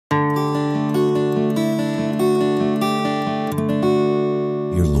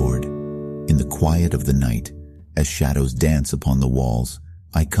quiet of the night, as shadows dance upon the walls,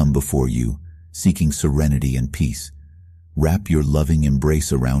 I come before you, seeking serenity and peace. Wrap your loving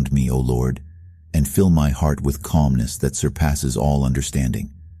embrace around me, O Lord, and fill my heart with calmness that surpasses all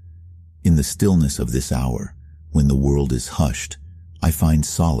understanding. In the stillness of this hour, when the world is hushed, I find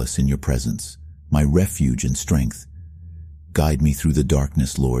solace in your presence, my refuge and strength. Guide me through the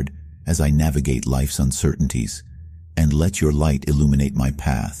darkness, Lord, as I navigate life's uncertainties, and let your light illuminate my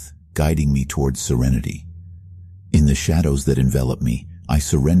path, guiding me towards serenity. In the shadows that envelop me, I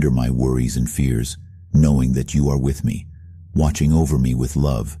surrender my worries and fears, knowing that you are with me, watching over me with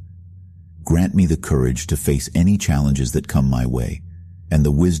love. Grant me the courage to face any challenges that come my way, and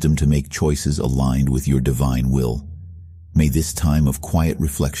the wisdom to make choices aligned with your divine will. May this time of quiet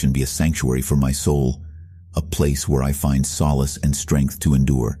reflection be a sanctuary for my soul, a place where I find solace and strength to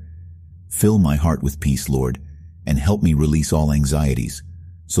endure. Fill my heart with peace, Lord, and help me release all anxieties,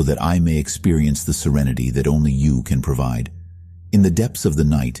 so that I may experience the serenity that only you can provide. In the depths of the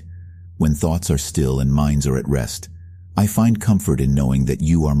night, when thoughts are still and minds are at rest, I find comfort in knowing that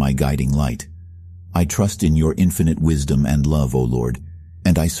you are my guiding light. I trust in your infinite wisdom and love, O Lord,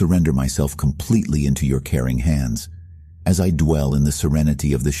 and I surrender myself completely into your caring hands. As I dwell in the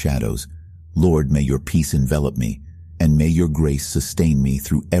serenity of the shadows, Lord, may your peace envelop me, and may your grace sustain me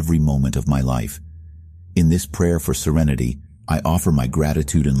through every moment of my life. In this prayer for serenity, I offer my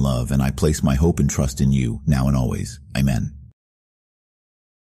gratitude and love, and I place my hope and trust in you, now and always. Amen.